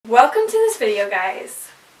Welcome to this video, guys.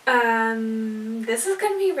 This is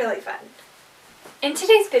going to be really fun. In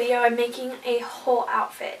today's video, I'm making a whole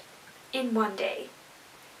outfit in one day.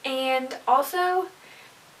 And also,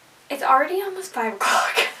 it's already almost 5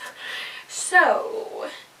 o'clock.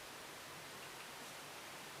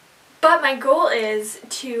 But my goal is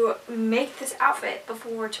to make this outfit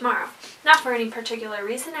before tomorrow. Not for any particular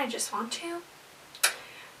reason, I just want to.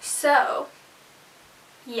 So,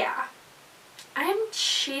 yeah. I'm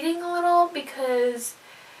cheating a little because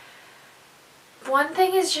one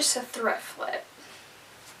thing is just a thrift flip.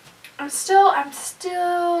 I'm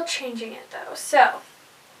still changing it though. So,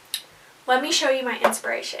 let me show you my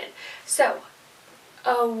inspiration. So,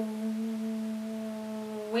 a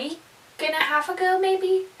week and a half ago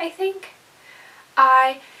maybe, I think,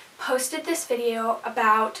 I posted this video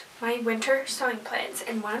about my winter sewing plans,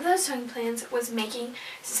 and one of those sewing plans was making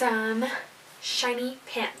some shiny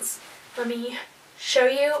pants. Let me show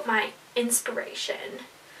you my inspiration.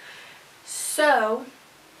 So,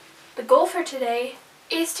 the goal for today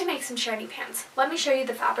is to make some shiny pants. Let me show you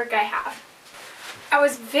the fabric I have. I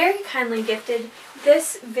was very kindly gifted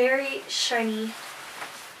this very shiny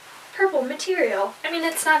purple material. I mean,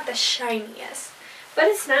 it's not the shiniest, but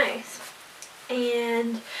it's nice.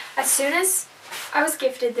 And as soon as I was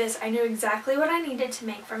gifted this, I knew exactly what I needed to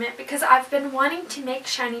make from it because I've been wanting to make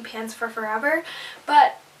shiny pants for forever,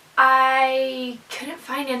 but I couldn't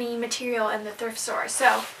find any material in the thrift store.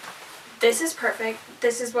 So this is perfect.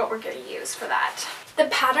 This is what we're going to use for that. The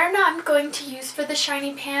pattern I'm going to use for the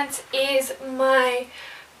shiny pants is my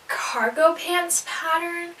cargo pants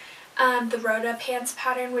pattern. The Rhoda pants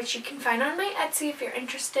pattern, which you can find on my Etsy if you're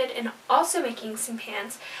interested in also making some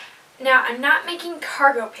pants. Now, I'm not making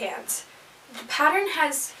cargo pants. The pattern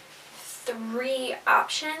has 3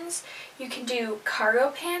 options. You can do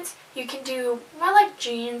cargo pants, you can do more like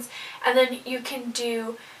jeans, and then you can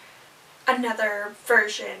do another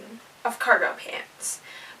version of cargo pants.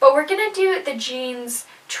 But we're going to do the jeans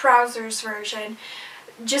trousers version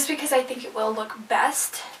just because I think it will look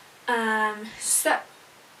best. So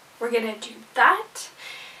we're going to do that.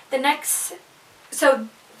 So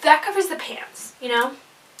that covers the pants, you know.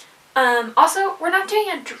 Also, we're not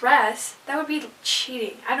doing a dress. That would be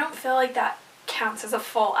cheating. I don't feel like that counts as a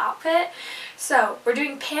full outfit. So, we're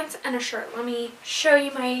doing pants and a shirt. Let me show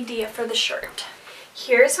you my idea for the shirt.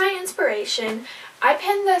 Here's my inspiration. I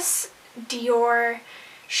pinned this Doir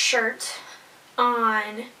shirt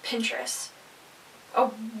on Pinterest a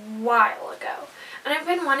while ago. And I've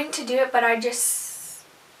been wanting to do it, but I don't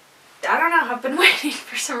know, I've been waiting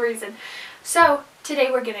for some reason. So, today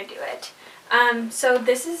we're gonna do it. So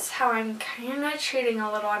this is how I'm kind of treating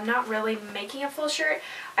a little. I'm not really making a full shirt.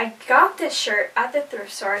 I got this shirt at the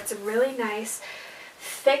thrift store. It's a really nice,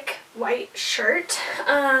 thick white shirt.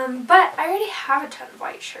 But I already have a ton of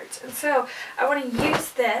white shirts. And so I want to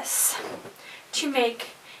use this to make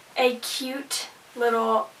a cute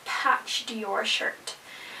little patch Doir shirt.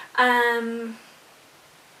 I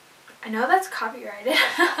know that's copyrighted.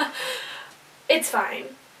 It's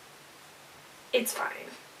fine. It's fine.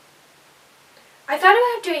 I thought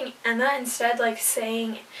about doing Emma instead, like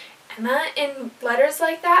saying Emma in letters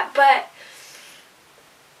like that, but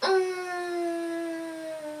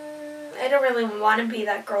I don't really want to be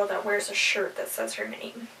that girl that wears a shirt that says her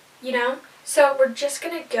name, you know? So we're just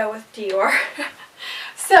going to go with Doir.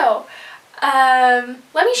 So,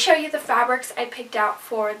 let me show you the fabrics I picked out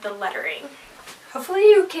for the lettering. Hopefully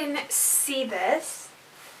you can see this.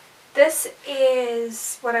 This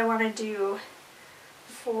is what I want to do.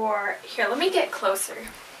 Here, let me get closer.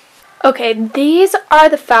 Okay, these are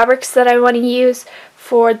the fabrics that I want to use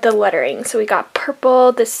for the lettering. So we got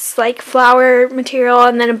purple, this like flower material,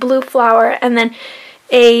 and then a blue flower, and then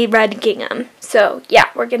a red gingham. So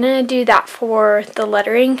yeah, we're gonna do that for the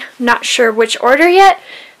lettering. Not sure which order yet,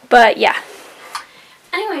 but yeah.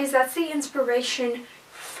 Anyways, that's the inspiration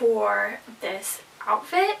for this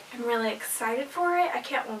outfit. I'm really excited for it. I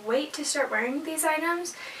can't wait to start wearing these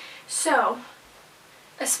items. So,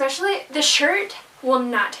 especially the shirt will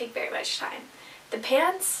not take very much time. The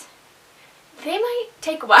pants, they might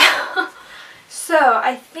take a while. So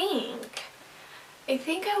I think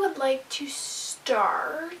I would like to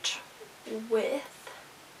start with,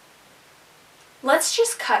 let's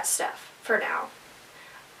just cut stuff for now.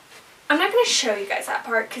 I'm not going to show you guys that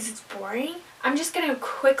part because it's boring. I'm just going to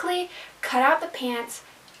quickly cut out the pants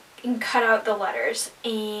and cut out the letters,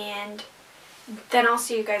 and then I'll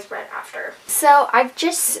see you guys right after. So I've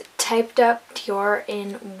just typed up Doir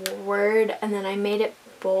in Word, and then I made it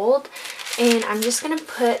bold, and I'm just going to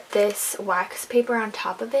put this wax paper on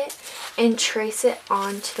top of it and trace it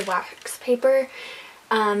onto the wax paper.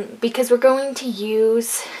 because we're going to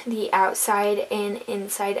use the outside and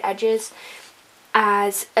inside edges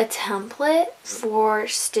as a template for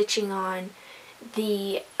stitching on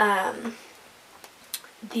the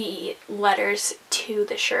letters to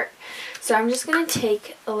the shirt. So I'm just going to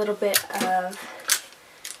take a little bit of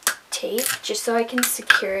tape just so I can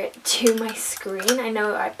secure it to my screen. I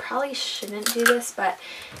know I probably shouldn't do this, but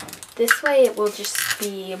this way it will just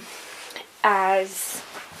be as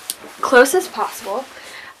close as possible.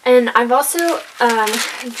 And I've also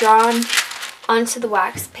drawn onto the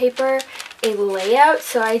wax paper a layout.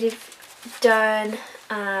 So I've done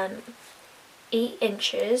 8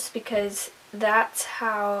 inches because that's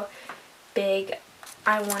how big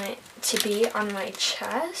I want it to be on my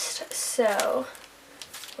chest. So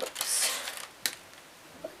let's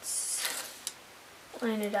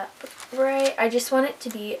line it up right. I just want it to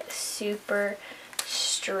be super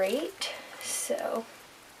straight. So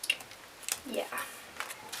yeah.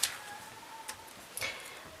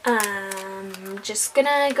 I'm just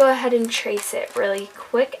gonna go ahead and trace it really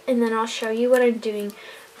quick, and then I'll show you what I'm doing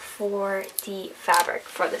for the fabric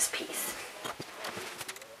for this piece.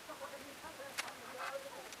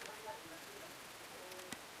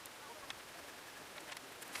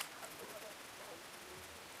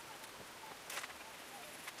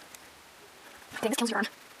 I think this kills your arm.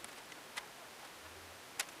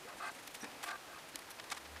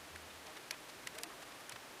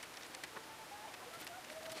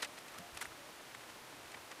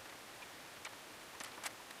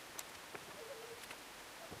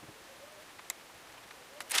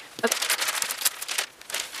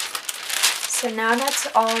 So now that's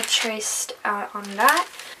all traced out on that.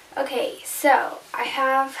 Okay, so I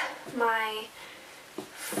have my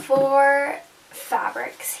 4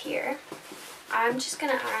 fabrics here. I'm just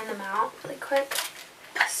going to iron them out really quick.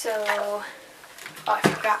 So, oh, I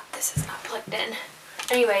forgot this is not plugged in.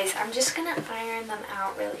 Anyways, I'm just going to iron them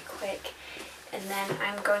out really quick, and then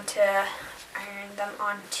I'm going to iron them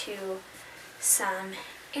onto some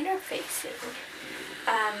interfacing.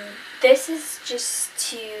 This is just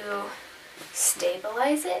to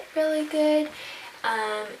stabilize it really good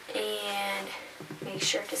and make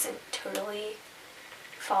sure it doesn't totally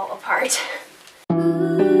fall apart.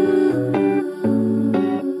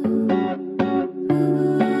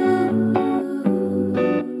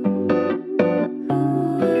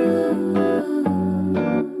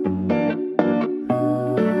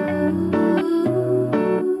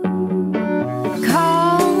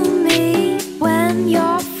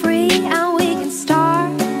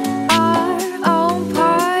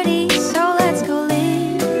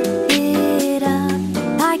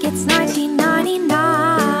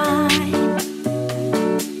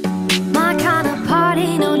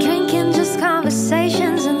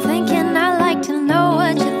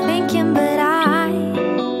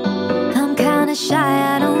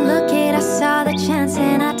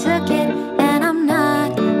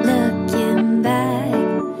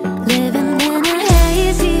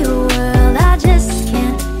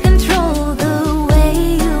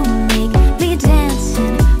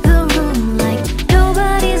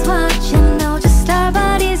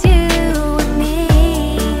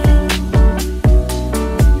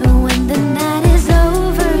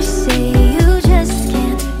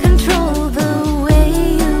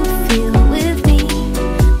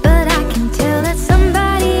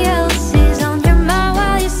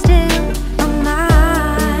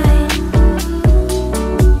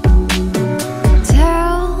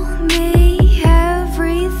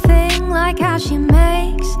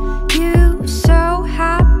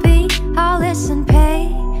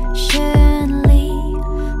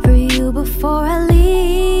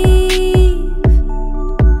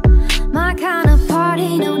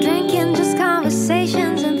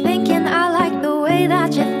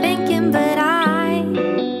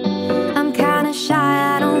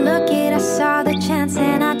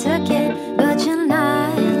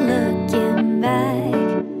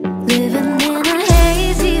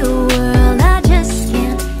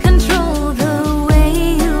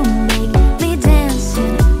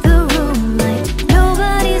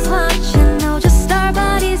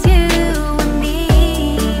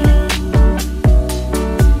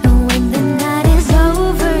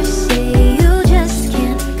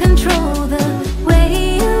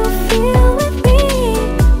 Way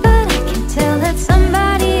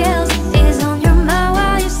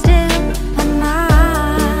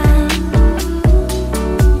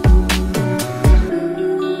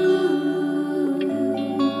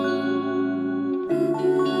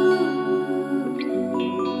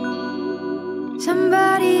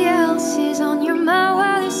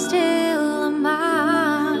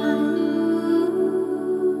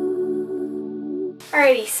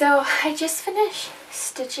so I just finished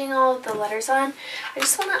stitching all of the letters on. I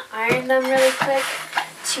just want to iron them really quick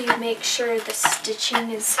to make sure the stitching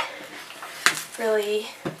is really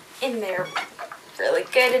in there really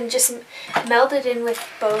good and just melded in with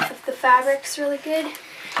both of the fabrics really good.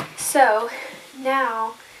 So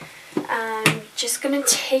now I'm just going to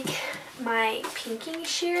take my pinking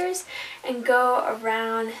shears and go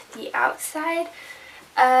around the outside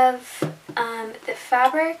of the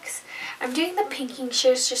fabrics. I'm doing the pinking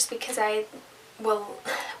shears just because I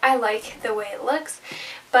like the way it looks,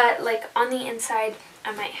 but like on the inside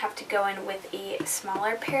I might have to go in with a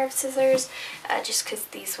smaller pair of scissors just because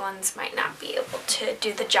these ones might not be able to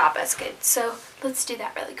do the job as good. So let's do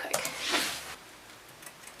that really quick.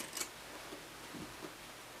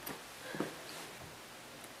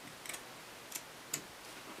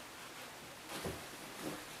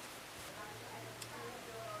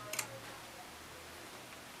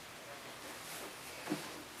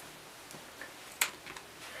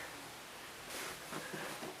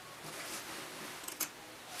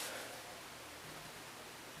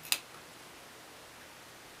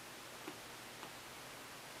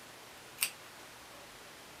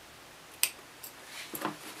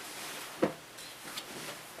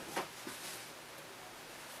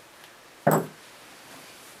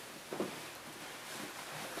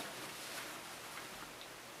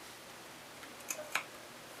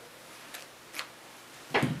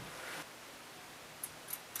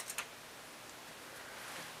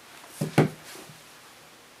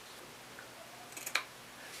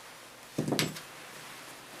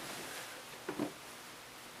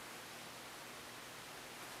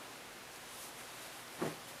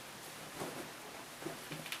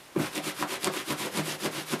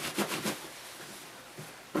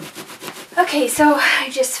 Okay, so I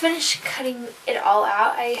just finished cutting it all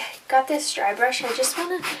out. I got this dry brush. I just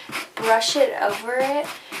want to brush it over it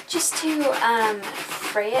just to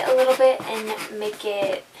fray it a little bit and make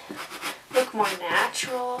it look more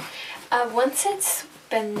natural. Once it's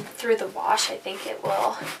been through the wash, I think it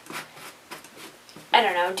will, I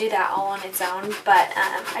don't know, do that all on its own, but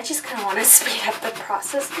I just kind of want to speed up the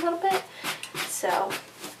process a little bit. So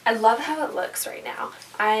I love how it looks right now.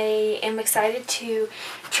 I am excited to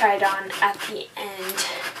try it on at the end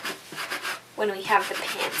when we have the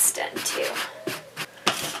pants done too.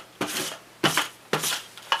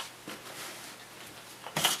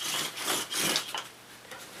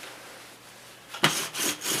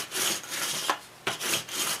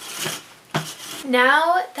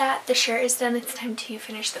 Now that the shirt is done, it's time to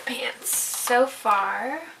finish the pants. So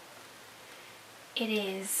far, it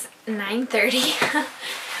is 9:30.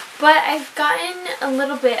 But I've gotten a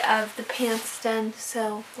little bit of the pants done,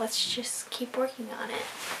 so let's just keep working on it.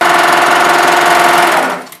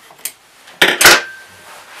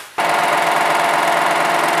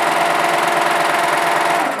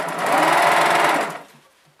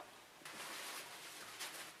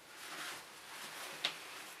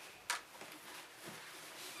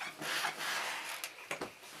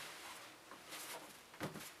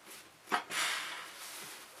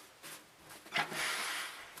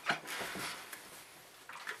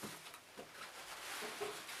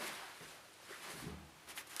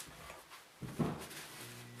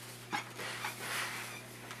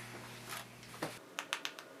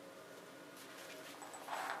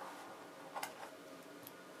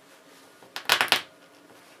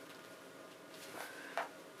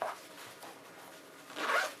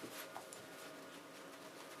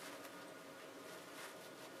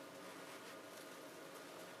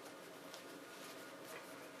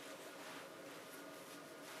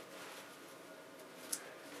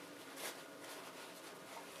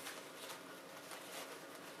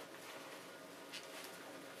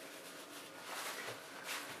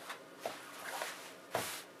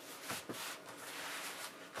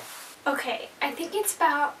 Okay, I think it's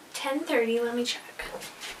about 10:30. Let me check.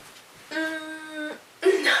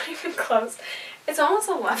 Not even close. It's almost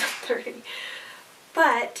 11:30.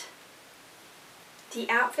 But the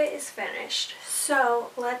outfit is finished.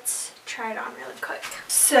 So let's try it on really quick.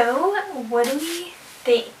 So what do we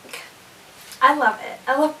think? I love it.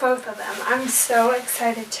 I love both of them. I'm so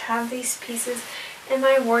excited to have these pieces in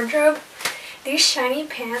my wardrobe. These shiny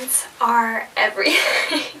pants are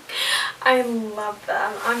everything. I love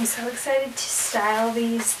them. I'm so excited to style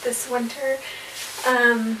these this winter.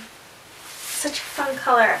 Such a fun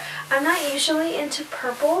color. I'm not usually into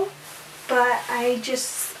purple, but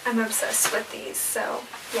I'm obsessed with these. So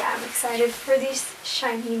yeah, I'm excited for these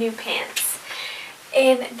shiny new pants.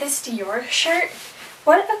 And this Doir shirt,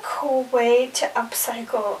 what a cool way to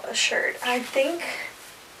upcycle a shirt. I think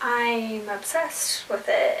I'm obsessed with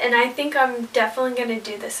it, and I think I'm definitely going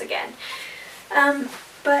to do this again.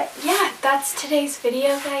 But yeah, that's today's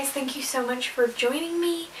video, guys. Thank you so much for joining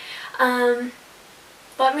me.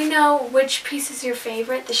 Let me know which piece is your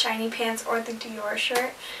favorite, the shiny pants or the Doir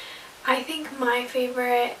shirt. I think my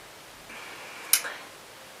favorite,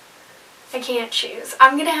 I can't choose.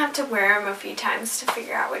 I'm going to have to wear them a few times to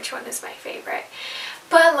figure out which one is my favorite.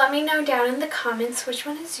 But let me know down in the comments which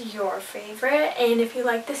one is your favorite. And if you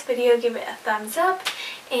like this video, give it a thumbs up.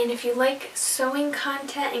 And if you like sewing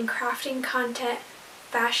content and crafting content,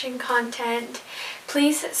 fashion content,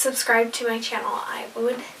 please subscribe to my channel. I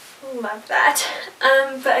would love that.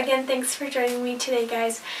 But again, thanks for joining me today,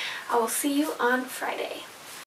 guys. I will see you on Friday.